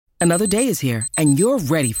Another day is here, and you're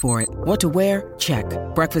ready for it. What to wear? Check.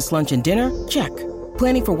 Breakfast, lunch, and dinner? Check.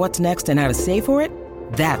 Planning for what's next and how to save for it?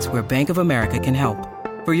 That's where Bank of America can help.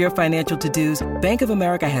 For your financial to-dos, Bank of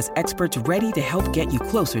America has experts ready to help get you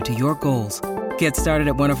closer to your goals. Get started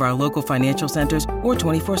at one of our local financial centers or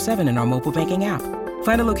 24/7 in our mobile banking app.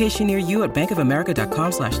 Find a location near you at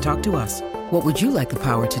bankofamerica.com/talktous. What would you like the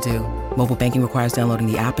power to do? Mobile banking requires downloading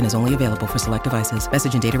the app and is only available for select devices.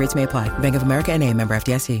 Message and data rates may apply. Bank of America N.A., member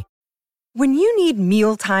FDIC. When you need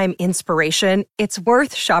mealtime inspiration, it's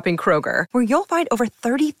worth shopping Kroger, where you'll find over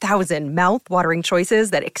 30,000 mouth-watering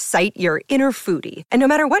choices that excite your inner foodie. And no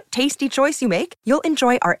matter what tasty choice you make, you'll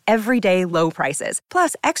enjoy our everyday low prices,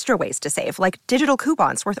 plus extra ways to save, like digital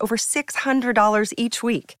coupons worth over $600 each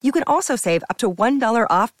week. You can also save up to $1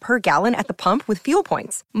 off per gallon at the pump with fuel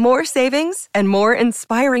points. More savings and more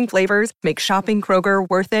inspiring flavors make shopping Kroger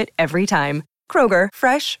worth it every time. Kroger,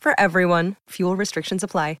 fresh for everyone. Fuel restrictions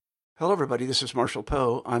apply. Hello, everybody. This is Marshall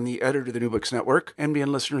Poe. I'm the editor of the New Books Network. NBN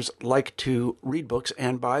listeners like to read books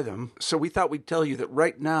and buy them. So we thought we'd tell you that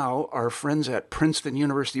right now, our friends at Princeton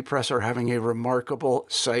University Press are having a remarkable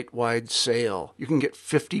site-wide sale. You can get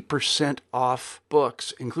 50% off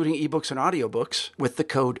books, including ebooks and audiobooks, with the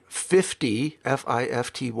code 50,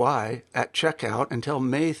 F-I-F-T-Y, at checkout until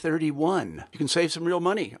May 31. You can save some real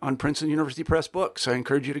money on Princeton University Press books. I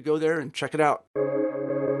encourage you to go there and check it out.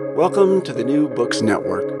 Welcome to the New Books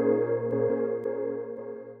Network.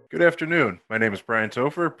 Good afternoon. My name is Brian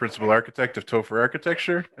Topher, Principal Architect of Topher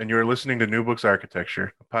Architecture, and you are listening to New Books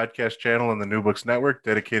Architecture, a podcast channel on the New Books Network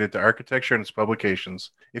dedicated to architecture and its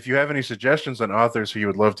publications. If you have any suggestions on authors who you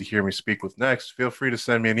would love to hear me speak with next, feel free to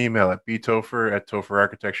send me an email at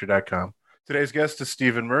btopher@topherarchitecture.com. Today's guest is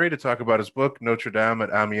Stephen Murray to talk about his book, Notre Dame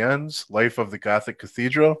at Amiens, Life of the Gothic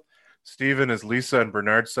Cathedral. Stephen is Lisa and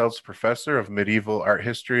Bernard Seltz Professor of Medieval Art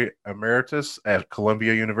History Emeritus at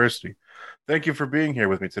Columbia University. Thank you for being here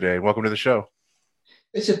with me today. Welcome to the show.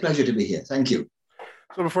 It's a pleasure to be here. Thank you.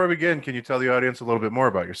 So before we begin, can you tell the audience a little bit more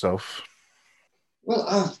about yourself?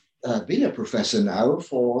 Well, I've been a professor now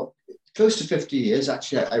for close to 50 years.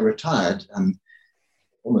 Actually, I retired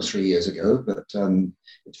almost 3 years ago, but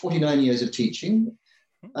it's 49 years of teaching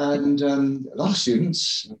and a lot of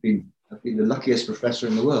students. I've been the luckiest professor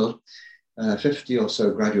in the world, 50 or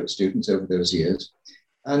so graduate students over those years,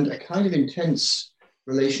 and a kind of intense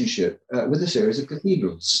relationship with a series of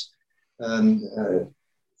cathedrals,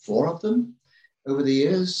 4 of them over the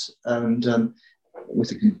years, and with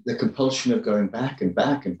the compulsion of going back and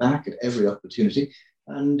back and back at every opportunity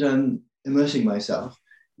and immersing myself.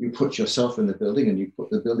 You put yourself in the building and you put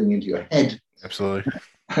the building into your head. Absolutely.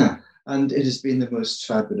 And it has been the most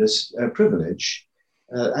fabulous privilege.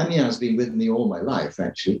 Amiens has been with me all my life,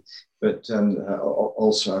 actually, but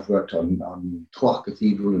also I've worked on Troyes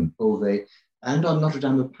Cathedral and Beauvais, and on Notre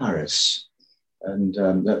Dame of Paris. And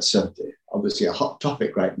that's obviously a hot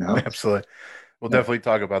topic right now. Absolutely. We'll definitely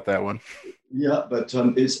talk about that one. Yeah, but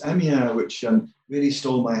it's Amiens which really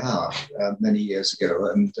stole my heart many years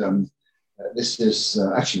ago. And this is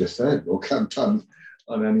actually the 3rd book I've done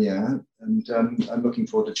on Amiens, and I'm looking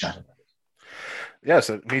forward to chatting about it.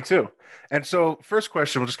 Yes, me too. And so first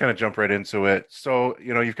question, we'll just kind of jump right into it. So,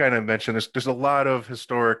 you've kind of mentioned there's a lot of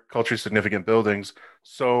historic, culturally significant buildings.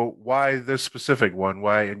 So why this specific one?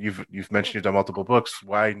 Why, and you've mentioned you've done multiple books,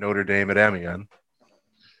 why Notre Dame at Amiens?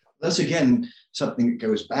 That's, again, something that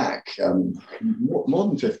goes back more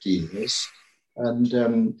than 50 years. And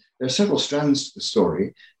there are several strands to the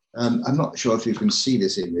story. I'm not sure if you can see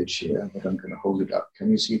this image here, but I'm going to hold it up. Can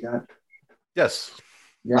you see that? Yes.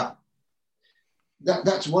 Yeah.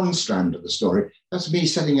 That's one strand of the story. That's me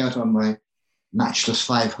setting out on my matchless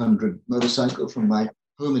 500 motorcycle from my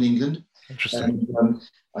home in England. Interesting. And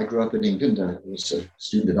I grew up in England. I was a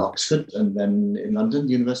student at Oxford and then in London,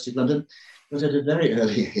 University of London. But at a very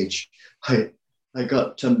early age, I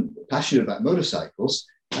got passionate about motorcycles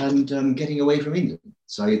and getting away from England.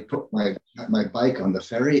 So I put my bike on the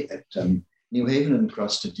ferry at New Haven and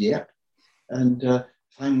crossed to Dieppe and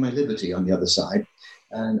find my liberty on the other side.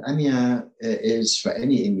 And Amiens is, for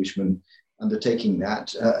any Englishman undertaking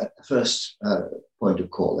that, first point of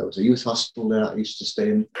call. There was a youth hospital there I used to stay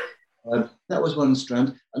in. That was one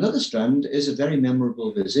strand. Another strand is a very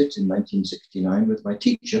memorable visit in 1969 with my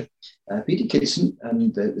teacher, Peter Kitson,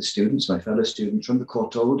 and the students, my fellow students from the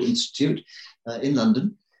Courtauld Institute in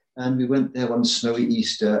London. And we went there one snowy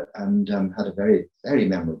Easter and had a very, very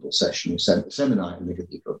memorable session, a seminar in the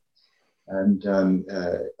cathedral. And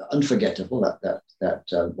unforgettable, that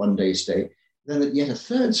one-day stay. Then yet a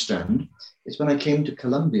third strand is when I came to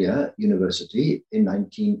Columbia University in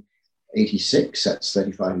 1986, that's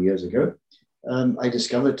 35 years ago, I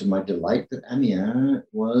discovered to my delight that Amiens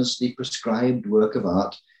was the prescribed work of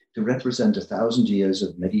art to represent 1,000 years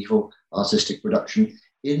of medieval artistic production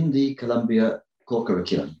in the Columbia core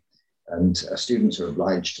curriculum. And students are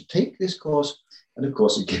obliged to take this course. And of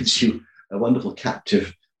course, it gives you a wonderful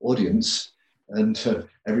captive audience. And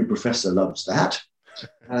every professor loves that.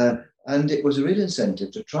 And it was a real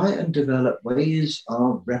incentive to try and develop ways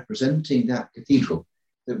of representing that cathedral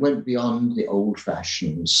that went beyond the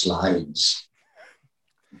old-fashioned slides.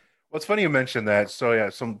 Well, it's funny you mentioned that. So yeah,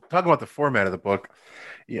 so talking about the format of the book,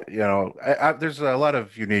 there's a lot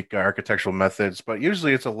of unique architectural methods, but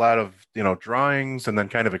usually it's a lot of, drawings and then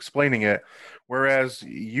kind of explaining it. Whereas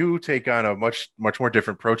you take on a much more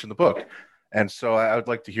different approach in the book. And so I would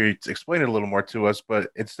like to hear you explain it a little more to us, but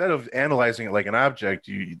instead of analyzing it like an object,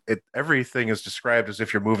 everything is described as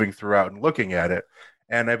if you're moving throughout and looking at it.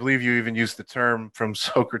 And I believe you even used the term from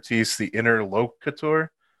Socrates, the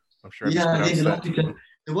interlocutor. I'm sure I mispronounced that.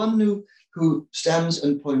 The one who stands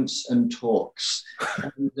and points and talks.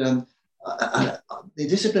 And the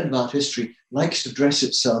discipline of art history likes to dress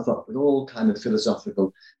itself up with all kind of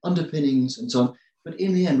philosophical underpinnings and so on. But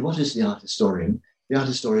in the end, what is the art historian? The art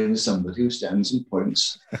historian is somebody who stands and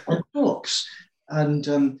points and talks.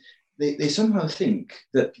 And they somehow think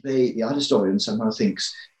that the art historian somehow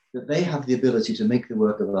thinks that they have the ability to make the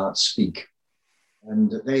work of art speak,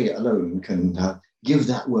 and that they alone can give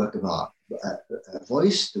that work of art a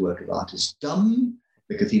voice. The work of art is dumb.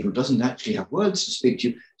 The cathedral doesn't actually have words to speak to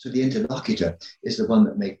you, so the interlocutor is the one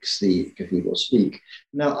that makes the cathedral speak.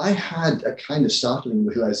 Now, I had a kind of startling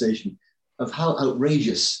realization of how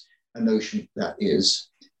outrageous a notion that is.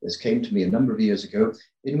 This came to me a number of years ago,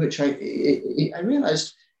 in which I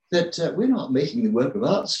realized that we're not making the work of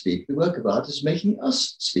art speak. The work of art is making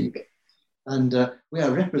us speak. And we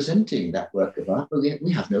are representing that work of art, but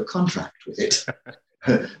we have no contract with it.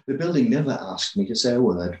 The building never asked me to say a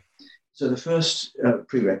word. So the first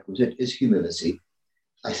prerequisite is humility,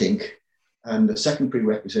 I think. And the second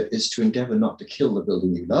prerequisite is to endeavor not to kill the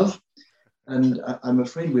building you love. And I'm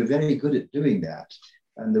afraid we're very good at doing that.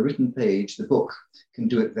 And the written page, the book, can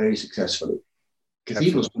do it very successfully.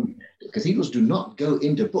 Cathedrals do not go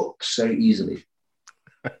into books very easily.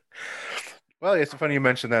 Well, it's funny you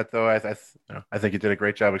mentioned that, though. I think you did a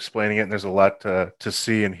great job explaining it, and there's a lot to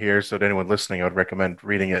see and hear. So to anyone listening, I would recommend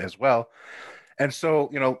reading it as well. And so,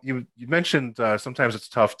 you mentioned sometimes it's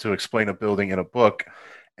tough to explain a building in a book.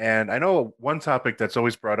 And I know one topic that's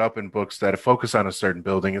always brought up in books that focus on a certain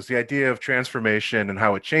building is the idea of transformation and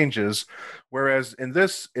how it changes. Whereas in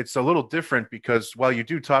this, it's a little different because while you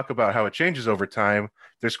do talk about how it changes over time,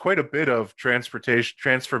 there's quite a bit of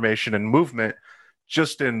transformation and movement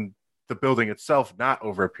just in the building itself, not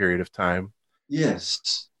over a period of time.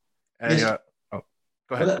 Yes. And, yes. Go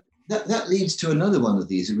ahead. Well, that leads to another one of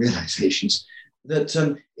these realizations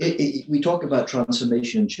that we talk about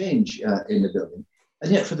transformation and change in the building.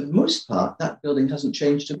 And yet, for the most part, that building hasn't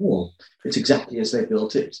changed at all. It's exactly as they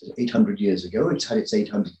built it 800 years ago. It's had its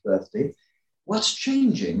 800th birthday. What's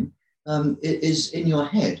changing is in your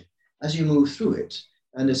head as you move through it.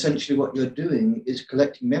 And essentially what you're doing is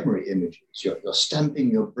collecting memory images. You're stamping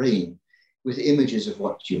your brain with images of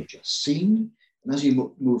what you've just seen. And as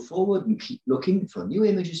you move forward and keep looking for new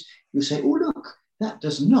images, you say, oh, look, that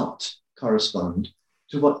does not correspond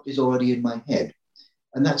to what is already in my head.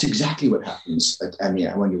 And that's exactly what happens at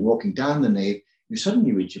Amiens. When you're walking down the nave, you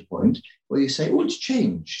suddenly reach a point where you say, oh, it's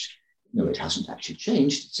changed. No, it hasn't actually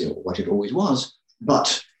changed. It's what it always was.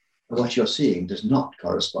 But what you're seeing does not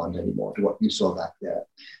correspond anymore to what you saw back there.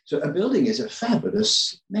 So a building is a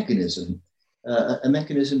fabulous mechanism, a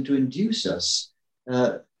mechanism to induce us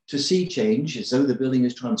to see change as though the building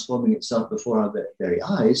is transforming itself before our very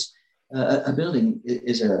eyes. A building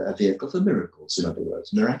is a vehicle for miracles, in other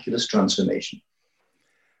words, miraculous transformation.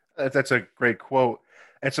 That's a great quote.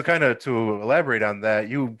 And so kind of to elaborate on that,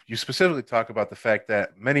 you specifically talk about the fact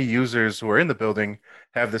that many users who are in the building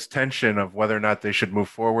have this tension of whether or not they should move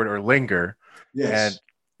forward or linger. Yes.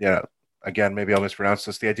 And again, maybe I'll mispronounce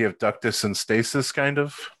this, the idea of ductus and stasis kind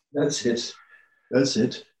of. That's it.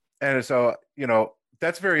 And so,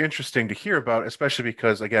 that's very interesting to hear about, especially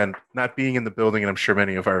because, again, not being in the building, and I'm sure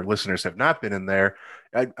many of our listeners have not been in there,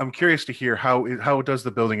 I'm curious to hear how does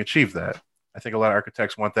the building achieve that? I think a lot of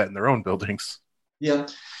architects want that in their own buildings. Yeah.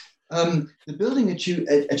 The building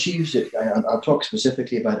achieves it. I'll talk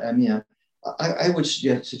specifically about Amiens. I would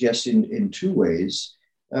suggest in two ways.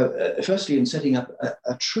 Firstly, in setting up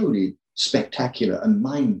a truly spectacular and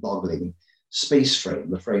mind-boggling space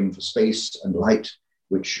frame, a frame for space and light,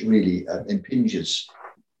 which really impinges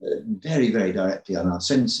very, very directly on our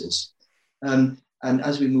senses. And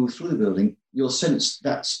as we move through the building, you'll sense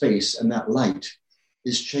that space and that light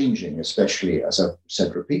is changing, especially, as I've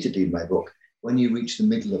said repeatedly in my book, when you reach the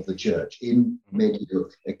middle of the church, in medio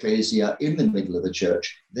ecclesia, in the middle of the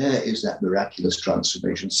church, there is that miraculous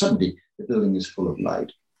transformation. Suddenly, the building is full of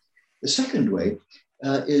light. The second way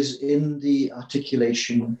is in the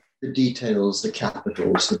articulation, the details, the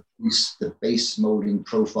capitals, the base molding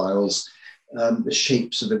profiles, the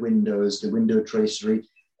shapes of the windows, the window tracery.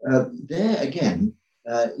 There again,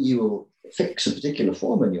 you will fix a particular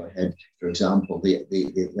form in your head. For example, the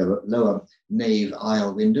lower nave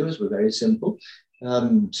aisle windows were very simple,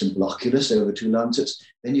 simple oculus over 2 lancets.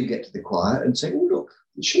 Then you get to the choir and say, oh, look,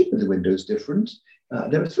 the shape of the window is different.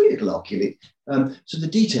 There are 3 little oculi. So the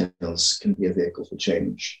details can be a vehicle for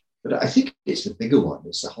change. But I think it's the bigger one.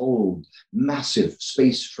 It's the whole massive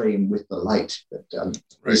space frame with the light that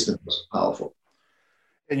is the most powerful.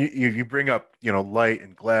 And you bring up, light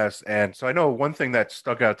and glass. And so I know one thing that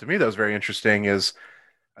stuck out to me that was very interesting is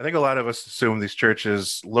I think a lot of us assume these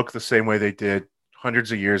churches look the same way they did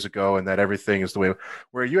hundreds of years ago and that everything is the way,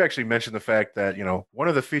 where you actually mentioned the fact that, one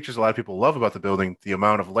of the features a lot of people love about the building, the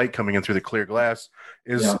amount of light coming in through the clear glass,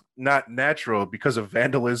 is not natural because of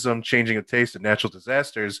vandalism, changing of taste, and natural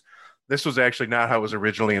disasters. This was actually not how it was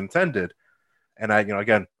originally intended. And I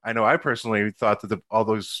know I personally thought that all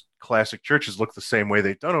those classic churches look the same way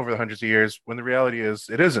they've done over the hundreds of years, when the reality is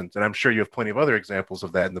it isn't. And I'm sure you have plenty of other examples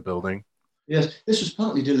of that in the building. Yes, this was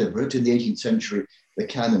partly deliberate. In the 18th century, the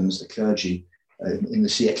canons, the clergy, in the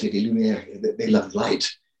Siècle des Lumières, they loved light.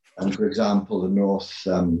 And for example, the north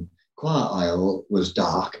choir aisle was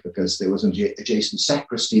dark because there was an adjacent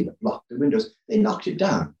sacristy that blocked the windows. They knocked it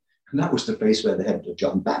down. And that was the place where the head of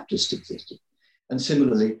John Baptist existed. And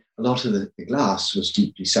similarly, a lot of the glass was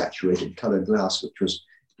deeply saturated, colored glass,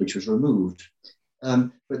 which was removed.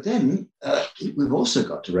 But then we've also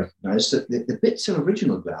got to recognize that the bits of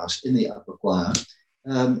original glass in the upper choir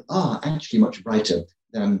are actually much brighter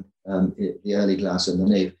than the early glass in the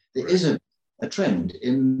nave. There is a trend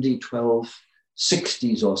in the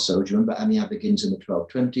 1260s or so. Do you remember Amiens begins in the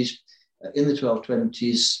 1220s? In the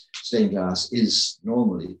 1220s, stained glass is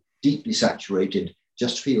normally deeply saturated,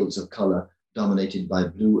 just fields of color dominated by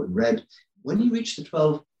blue and red. When you reach the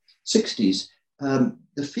 1260s,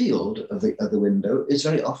 the field of the window is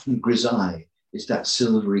very often grisaille. It's that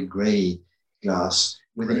silvery gray glass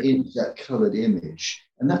with that colored image.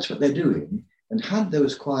 And that's what they're doing. And had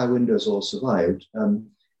those choir windows all survived,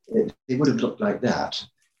 they would have looked like that.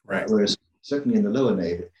 Right. Whereas certainly in the lower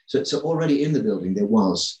nave, so already in the building, there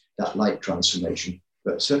was that light transformation,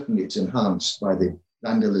 but certainly it's enhanced by the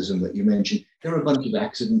vandalism that you mentioned. There are a bunch of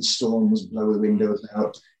accidents, storms blow the windows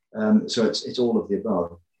out. So it's all of the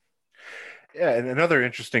above. Yeah, and another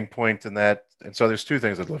interesting point in that, and so there's 2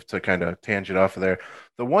 things I'd love to kind of tangent off of there.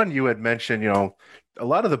 The one you had mentioned, a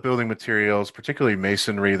lot of the building materials, particularly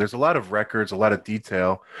masonry, there's a lot of records, a lot of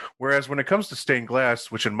detail. Whereas when it comes to stained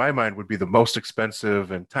glass, which in my mind would be the most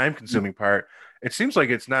expensive and time-consuming part, it seems like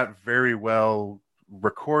it's not very well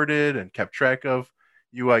recorded and kept track of.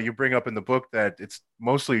 You bring up in the book that it's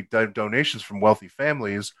mostly donations from wealthy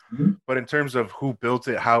families, but in terms of who built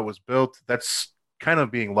it, how it was built, that's kind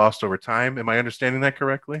of being lost over time. Am I understanding that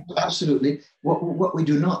correctly? Absolutely. What we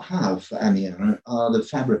do not have for Amiens are the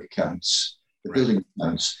fabric accounts, the building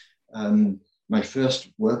accounts. My first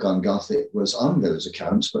work on Gothic was on those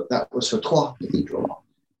accounts, but that was for Troyes Cathedral.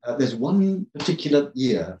 There's one particular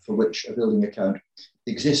year for which a building account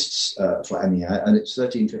exists for Amiens, and it's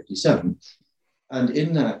 1357. And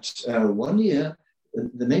in that 1 year,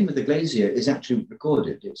 the name of the glazier is actually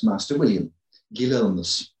recorded. It's Master William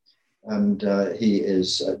Guillaumes. And he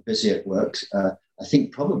is busy at work, I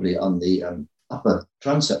think probably on the upper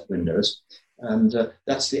transept windows. And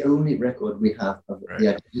that's the only record we have of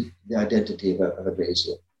the identity of a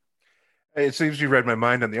glazier. It seems you read my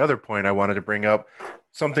mind on the other point I wanted to bring up.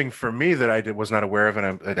 Something for me that I was not aware of,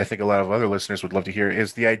 and I think a lot of other listeners would love to hear,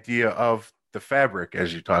 is the idea of the fabric,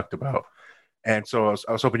 as you talked about. And so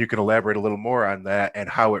I was hoping you could elaborate a little more on that and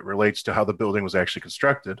how it relates to how the building was actually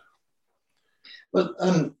constructed.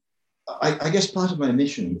 Well, I guess part of my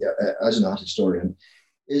mission as an art historian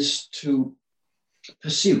is to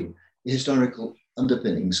pursue the historical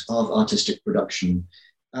underpinnings of artistic production.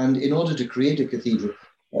 And in order to create a cathedral,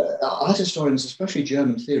 art historians, especially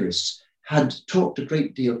German theorists, had talked a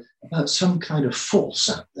great deal about some kind of force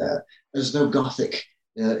out there, as though Gothic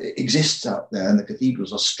exists out there and the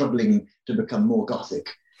cathedrals are struggling to become more Gothic.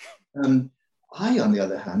 I, on the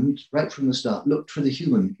other hand, right from the start, looked for the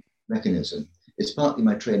human mechanism. It's partly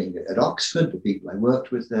my training at Oxford. The people I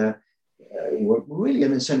worked with there were really,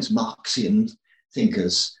 in a sense, Marxian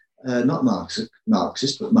thinkers, not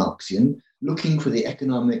Marxist, but Marxian. looking for the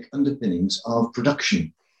economic underpinnings of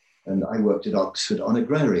production. And I worked at Oxford on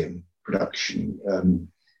agrarian production,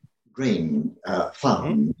 grain,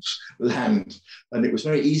 farms, land. And it was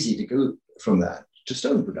very easy to go from that to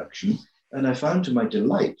stone production. And I found to my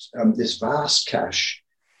delight this vast cache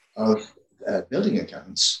of building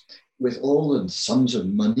accounts with all the sums of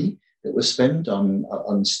money that was spent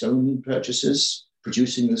on stone purchases,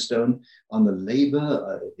 producing the stone, on the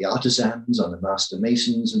labor, the artisans, on the master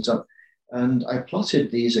masons and so on. And I plotted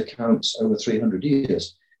these accounts over 300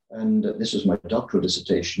 years. And this was my doctoral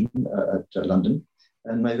dissertation at London.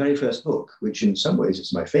 And my very first book, which in some ways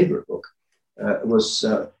is my favorite book, was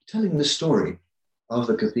telling the story of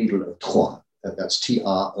the Cathedral of Troyes. That's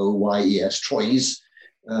Troyes, Troyes,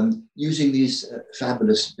 using these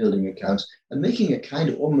fabulous building accounts and making a kind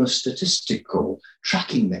of almost statistical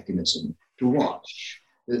tracking mechanism to watch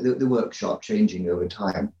the workshop changing over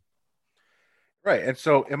time. Right. And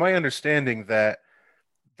so am I understanding that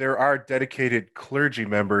there are dedicated clergy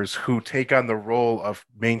members who take on the role of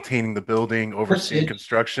maintaining the building, overseeing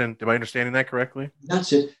construction? Am I understanding that correctly?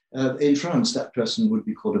 That's it. In France, that person would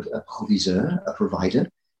be called a proviseur, a provider.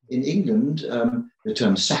 In England, the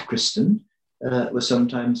term sacristan was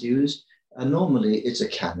sometimes used. And normally it's a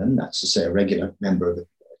canon, that's to say a regular member of the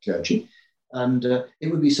clergy. And it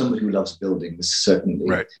would be somebody who loves buildings, certainly.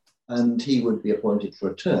 Right. And he would be appointed for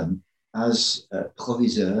a term as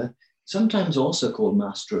proviseur, sometimes also called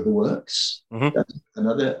master of the works. Mm-hmm. That's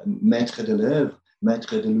another maître de l'œuvre,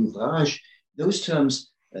 maître de l'ouvrage. Those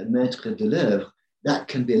terms, maître de l'œuvre, that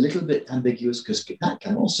can be a little bit ambiguous because that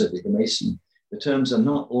can also be the mason. The terms are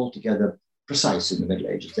not altogether precise in the Middle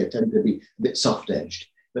Ages. They tend to be a bit soft-edged.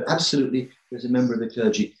 But absolutely, there's a member of the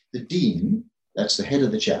clergy. The dean, that's the head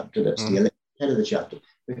of the chapter, that's the head of the chapter,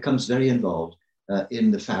 becomes very involved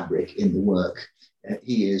in the fabric, in the work.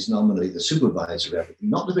 He is nominally the supervisor of everything,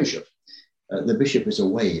 not the bishop. The bishop is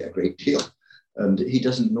away a great deal, and he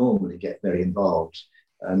doesn't normally get very involved.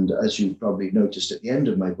 And as you probably noticed at the end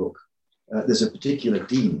of my book, there's a particular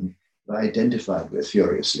dean that I identified with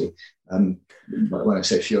furiously. When I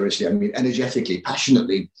say furiously, I mean energetically,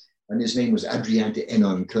 passionately, and his name was Adrien de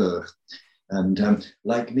Henencourt. And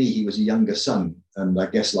like me, he was a younger son, and I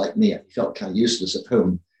guess like me, he felt kind of useless at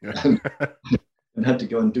home. And had to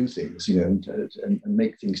go and do things, and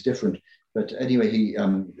make things different. But anyway, he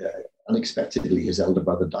unexpectedly, his elder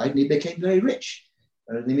brother died, and he became very rich.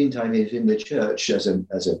 And in the meantime, he's in the church as a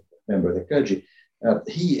member of the clergy.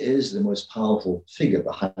 He is the most powerful figure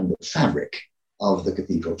behind the fabric of the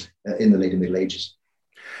cathedral in the later Middle Ages.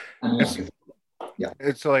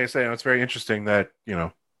 It's so, like I say, it's very interesting that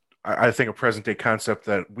I think a present day concept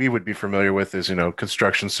that we would be familiar with is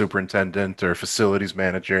construction superintendent or facilities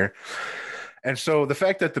manager. And so the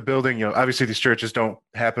fact that the building, obviously these churches don't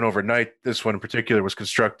happen overnight. This one in particular was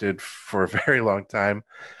constructed for a very long time.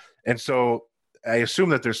 And so I assume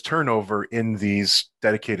that there's turnover in these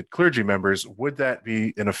dedicated clergy members. Would that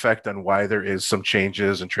be an effect on why there is some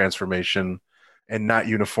changes and transformation and not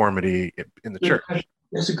uniformity in the church?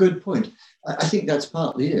 That's a good point. I think that's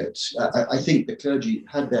partly it. I think the clergy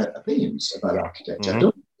had their opinions about architecture. I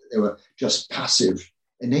don't think they were just passive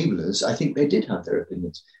enablers. I think they did have their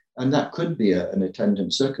opinions. And that could be an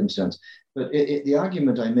attendant circumstance. But the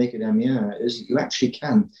argument I make at Amiens is that you actually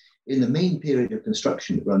can, in the main period of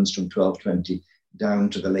construction that runs from 1220 down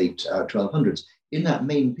to the late 1200s, in that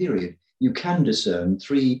main period, you can discern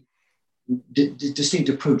three distinct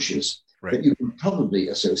approaches that you can probably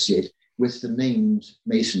associate with the named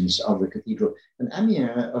masons of the cathedral. And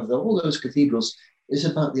Amiens, of all those cathedrals, is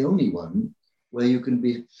about the only one where you can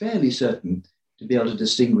be fairly certain to be able to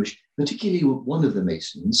distinguish, particularly one of the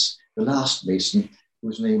masons, the last mason,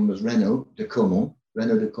 whose name was Renaud de Caumont.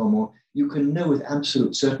 You can know with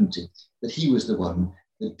absolute certainty that he was the one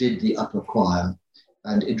that did the upper choir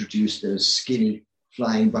and introduced those skinny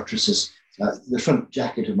flying buttresses. The front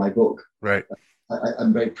jacket of my book. Right.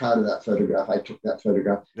 I'm very proud of that photograph. I took that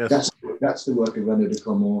photograph. Yes. That's the work of Renaud de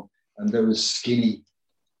Caumont, and those skinny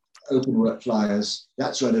open work flyers.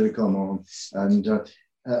 That's Renaud de Caumont, and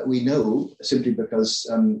we know simply because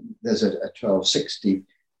there's a 1260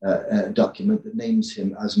 document that names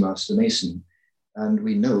him as Master Mason, and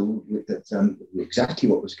we know that exactly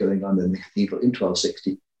what was going on in the cathedral in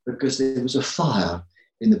 1260 because there was a fire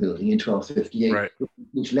in the building in 1258,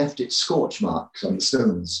 which left its scorch marks on the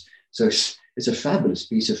stones. So it's a fabulous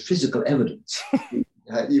piece of physical evidence.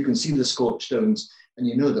 You can see the scorched stones, and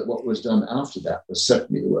you know that what was done after that was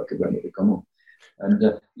certainly the work of Renaud de Caumont.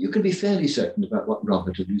 And you can be fairly certain about what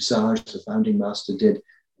Robert of Lussage, the founding master, did.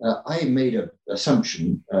 I made an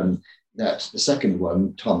assumption that the second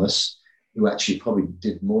one, Thomas, who actually probably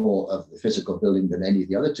did more of the physical building than any of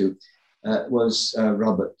the other two, was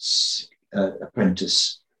Robert's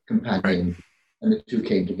apprentice companion, Right. and the two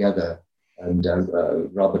came together. And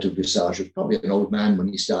Robert of Visage was probably an old man when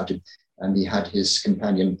he started, and he had his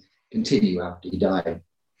companion continue after he died.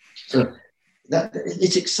 So that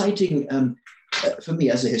it's exciting for me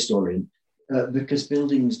as a historian because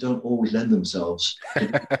buildings don't always lend themselves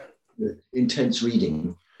to intense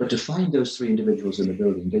reading, but to find those three individuals in the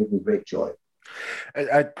building gave me great joy.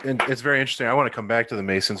 And it's very interesting. I want to come back to the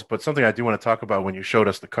Masons, but something I do want to talk about when you showed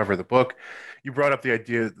us the cover of the book, you brought up the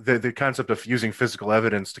idea, the concept of using physical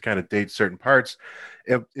evidence to kind of date certain parts.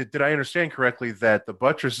 Did I understand correctly that the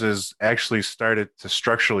buttresses actually started to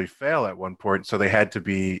structurally fail at one point, so they had to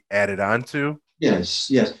be added on to? Yes,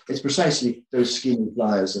 yes. It's precisely those skinny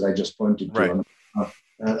flyers that I just pointed to. Right.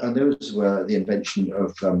 And those were the invention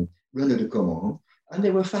of René de Caumont, and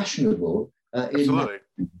they were fashionable Absolutely.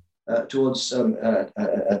 towards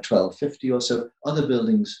 1250 or so. Other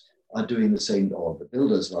buildings are doing the same, or the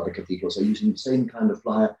builders of other cathedrals are using the same kind of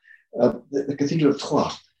flyer. The Cathedral of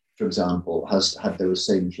Troyes, for example, has had those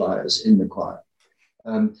same flyers in the choir.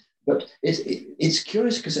 But it's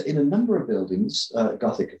curious because in a number of buildings,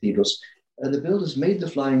 Gothic cathedrals, the builders made the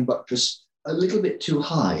flying buttress a little bit too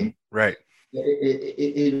high. Right.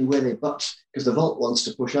 In where they butt, because the vault wants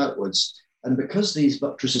to push outwards. And because these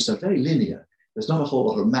buttresses are very linear, there's not a whole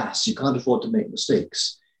lot of mass. You can't afford to make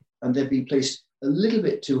mistakes. And they've been placed a little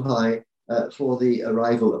bit too high for the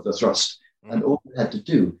arrival of the thrust. And all they had to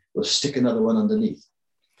do was stick another one underneath.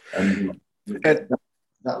 And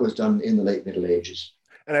that was done in the late Middle Ages.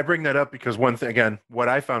 And I bring that up because one thing, again, what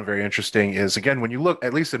I found very interesting is, again, when you look,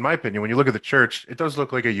 at least in my opinion, when you look at the church, it does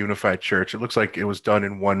look like a unified church. It looks like it was done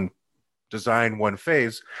in one design, one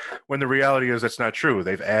phase, when the reality is that's not true.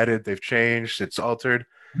 They've added, they've changed, it's altered.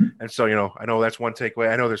 And so, I know that's one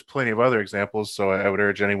takeaway. I know there's plenty of other examples, so I would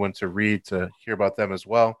urge anyone to read to hear about them as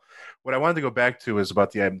well. What I wanted to go back to is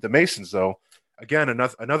about the Masons, though. Again,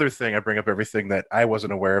 another thing, I bring up everything that I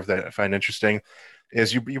wasn't aware of that I find interesting,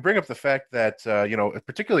 is you bring up the fact that,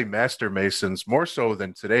 particularly Master Masons, more so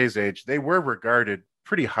than today's age, they were regarded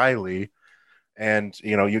pretty highly. And,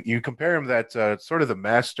 you compare them that sort of the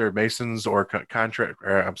Master Masons or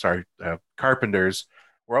carpenters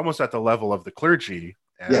were almost at the level of the clergy.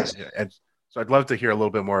 Yes. And so I'd love to hear a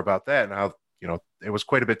little bit more about that and how, it was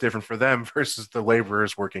quite a bit different for them versus the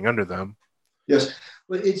laborers working under them. Yes.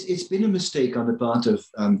 Well, it's been a mistake on the part of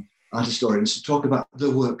art historians to talk about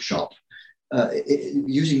the workshop.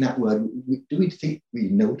 Using that word, do we think we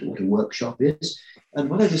know what a workshop is? And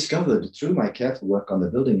what I discovered through my careful work on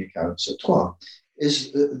the building accounts at Troyes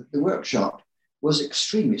is the workshop was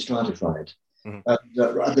extremely stratified. Mm-hmm.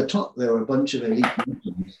 At the top, there were a bunch of elite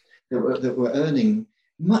Muslims that were earning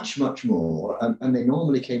much, much more, and they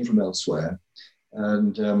normally came from elsewhere.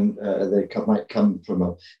 And they might come from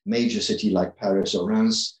a major city like Paris or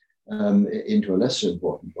Reims into a lesser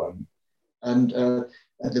important one. And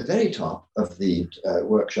at the very top of the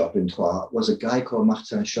workshop in Troyes was a guy called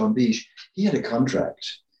Martin Chambige. He had a contract,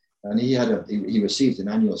 and he received an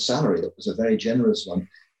annual salary that was a very generous one.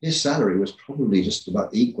 His salary was probably just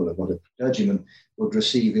about the equal of what a clergyman would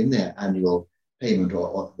receive in their annual payment,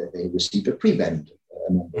 or that they received a prebend.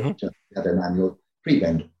 Had an annual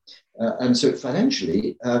prebend. And so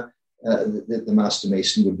financially, the Master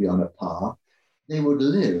Mason would be on a par. They would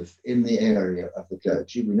live in the area of the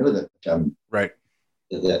clergy. We know that Right.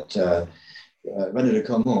 that René de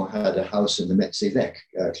Caumont had a house in the Metz-Évêque,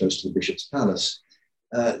 close to the bishop's palace.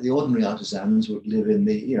 The ordinary artisans would live in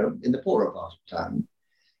the poorer part of town.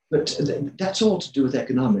 But that's all to do with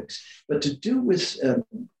economics. But to do with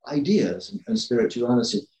ideas and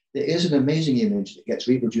spirituality, there is an amazing image that gets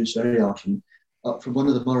reproduced very often from one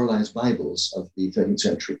of the moralized Bibles of the 13th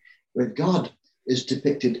century, where God is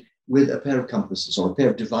depicted with a pair of compasses or a pair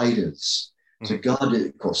of dividers. Mm-hmm. So God,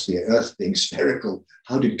 of course, the earth being spherical,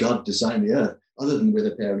 how did God design the earth other than with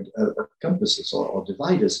a pair of compasses or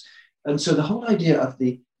dividers? And so the whole idea of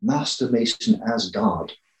the Master Mason as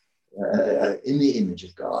God, in the image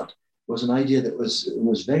of God, was an idea that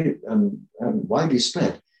was very widely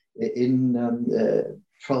spread in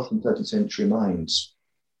 12th and 13th century minds.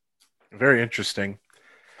 Very interesting.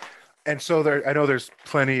 And so I know there's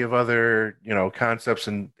plenty of other, concepts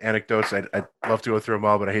and anecdotes. I'd love to go through them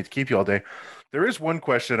all, but I hate to keep you all day. There is one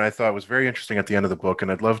question I thought was very interesting at the end of the book,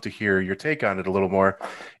 and I'd love to hear your take on it a little more.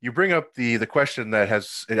 You bring up the question that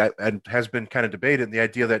has been kind of debated, and the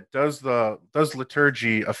idea that does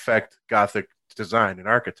liturgy affect Gothic design and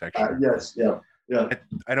architecture? Yes, yeah.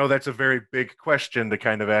 I know that's a very big question to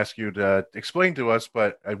kind of ask you to explain to us,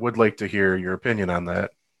 but I would like to hear your opinion on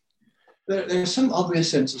that. There are some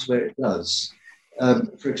obvious senses where it does.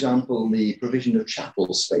 For example, the provision of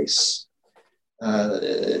chapel space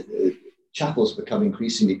chapels become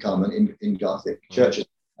increasingly common in Gothic churches.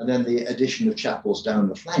 And then the addition of chapels down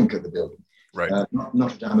the flank of the building. Right.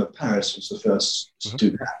 Notre Dame of Paris was the first to do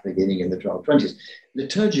that, beginning in the 1220s.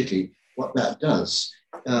 Liturgically, what that does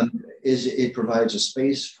is it provides a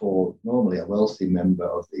space for normally a wealthy member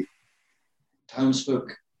of the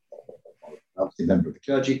townsfolk, a wealthy member of the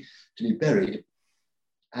clergy, to be buried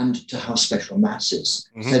and to have special masses.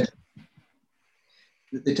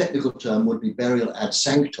 The technical term would be burial ad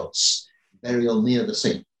sanctos, burial near the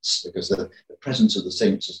saints, because the presence of the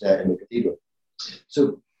saints is there in the cathedral.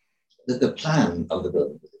 So the plan of the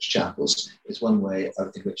building with its chapels is one way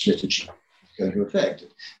in which liturgy is going to affect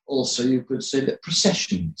it. Also, you could say that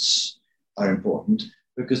processions are important,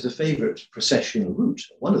 because the favorite processional route,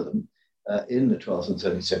 one of them, in the 12th and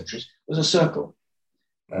 13th centuries, was a circle.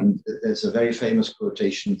 And there's a very famous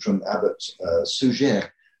quotation from Abbot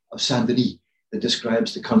Suger of Saint-Denis that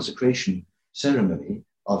describes the consecration ceremony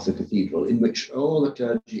of the cathedral, in which all the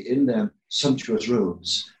clergy in their sumptuous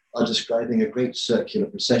robes are describing a great circular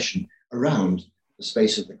procession around the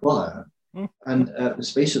space of the choir. And the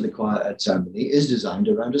space of the choir at Saint-Denis is designed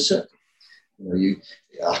around a circle. You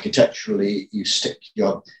architecturally, you stick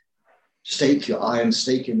your iron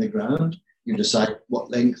stake in the ground. You decide what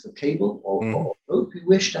length of cable or rope you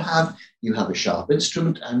wish to have. You have a sharp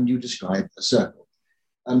instrument and you describe a circle.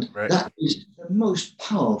 And that is the most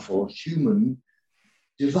powerful human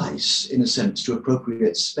device, in a sense, to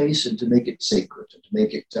appropriate space and to make it sacred and to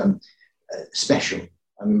make it special.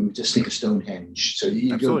 I mean, just think of Stonehenge. So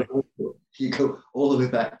you go all the way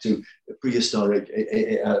back to prehistoric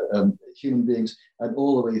human beings and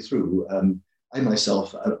all the way through. I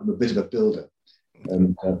myself am a bit of a builder.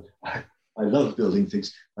 I love building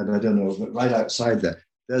things, and I don't know, but right outside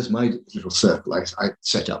there's my little circle I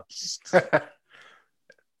set up.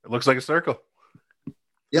 It looks like a circle.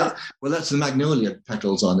 Yeah, well, that's the magnolia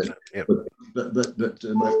petals on it. Yep. But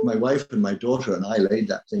my wife and my daughter and I laid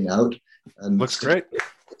that thing out. And looks great.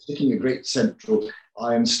 Sticking a great central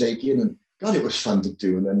iron stake in, and God, it was fun to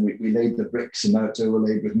do. And then we laid the bricks, and now it's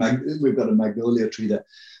overlaid with we've got a magnolia tree there.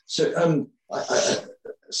 So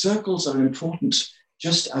circles are important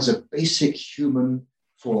just as a basic human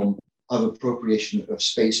form of appropriation of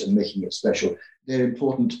space and making it special. They're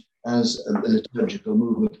important as a liturgical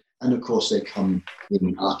movement. And of course, they come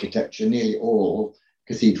in architecture. Nearly all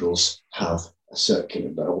cathedrals have a circular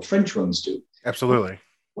bell. French ones do. Absolutely.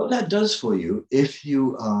 What that does for you, if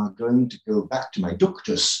you are going to go back to my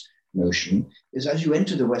ductus notion, is as you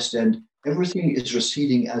enter the West End, everything is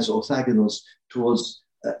receding as orthogonals towards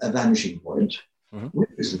a vanishing point. Where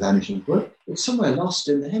is the vanishing point? It's somewhere lost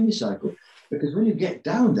in the hemicycle, because when you get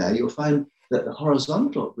down there, you'll find that the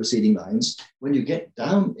horizontal receding lines, when you get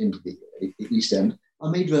down into the East End, are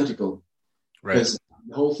made vertical. Right. Because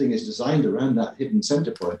the whole thing is designed around that hidden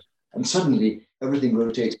center point, and suddenly everything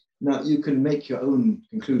rotates. Now, you can make your own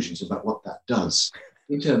conclusions about what that does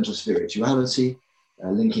in terms of spirituality,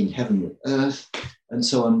 linking heaven with earth, and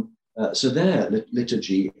so on. So their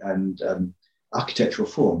liturgy and architectural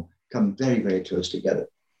form come very, very close together.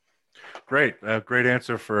 Great. Great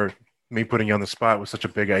answer for me putting you on the spot with such a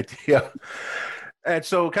big idea. And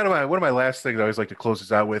so kind of one of my last things I always like to close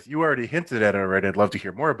this out with, you already hinted at it already, I'd love to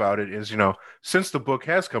hear more about it, is, since the book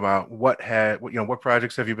has come out, what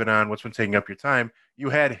projects have you been on? What's been taking up your time?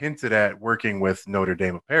 You had hinted at working with Notre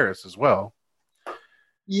Dame of Paris as well.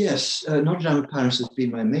 Yes, Notre Dame of Paris has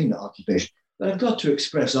been my main occupation. But I've got to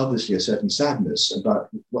express, obviously, a certain sadness about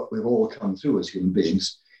what we've all come through as human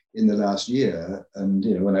beings in the last year. And,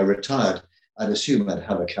 when I retired, I'd assume I'd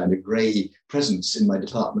have a kind of grey presence in my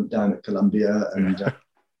department down at Columbia, and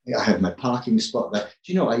I have my parking spot there.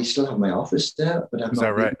 Do you know, I still have my office there, but I've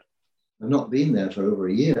not been there for over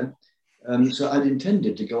a year. So I'd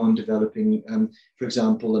intended to go on developing, for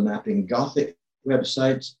example, a mapping Gothic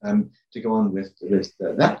website, to go on with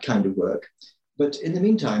that kind of work. But in the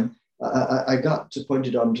meantime, I got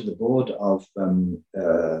appointed onto the board of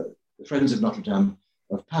the Friends of Notre Dame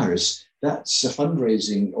of Paris. That's a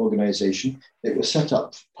fundraising organization that was set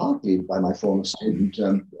up partly by my former student,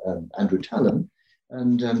 Andrew Tallon.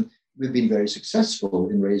 And we've been very successful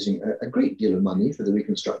in raising a great deal of money for the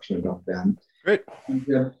reconstruction of Notre Dame. Great.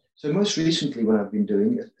 And, so most recently what I've been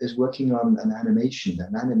doing is working on an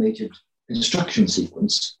animated construction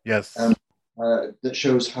sequence. Yes. That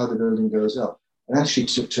shows how the building goes up. And actually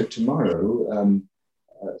tomorrow,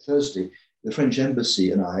 Thursday, the French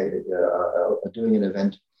Embassy and I are doing an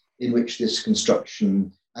event in which this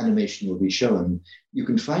construction animation will be shown. You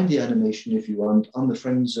can find the animation, if you want, on the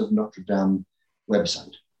Friends of Notre Dame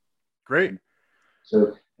website. Great.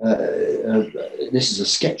 So this is a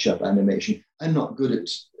SketchUp animation. I'm not good at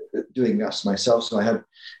doing this myself, so I had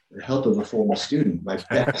the help of a former student, my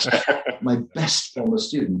best former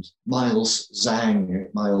student, Miles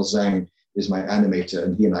Zhang. Miles Zhang is my animator,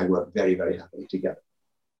 and he and I work very, very happily together.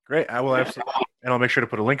 Great. I will absolutely, and I'll make sure to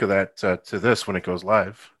put a link of that to this when it goes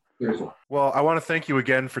live. Beautiful. Well, I want to thank you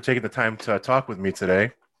again for taking the time to talk with me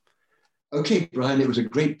today. Okay, Brian, it was a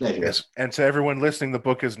great pleasure. Yes. And to everyone listening, the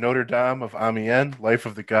book is Notre Dame of Amiens, Life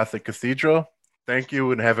of the Gothic Cathedral. Thank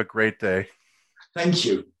you and have a great day. Thank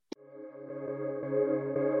you.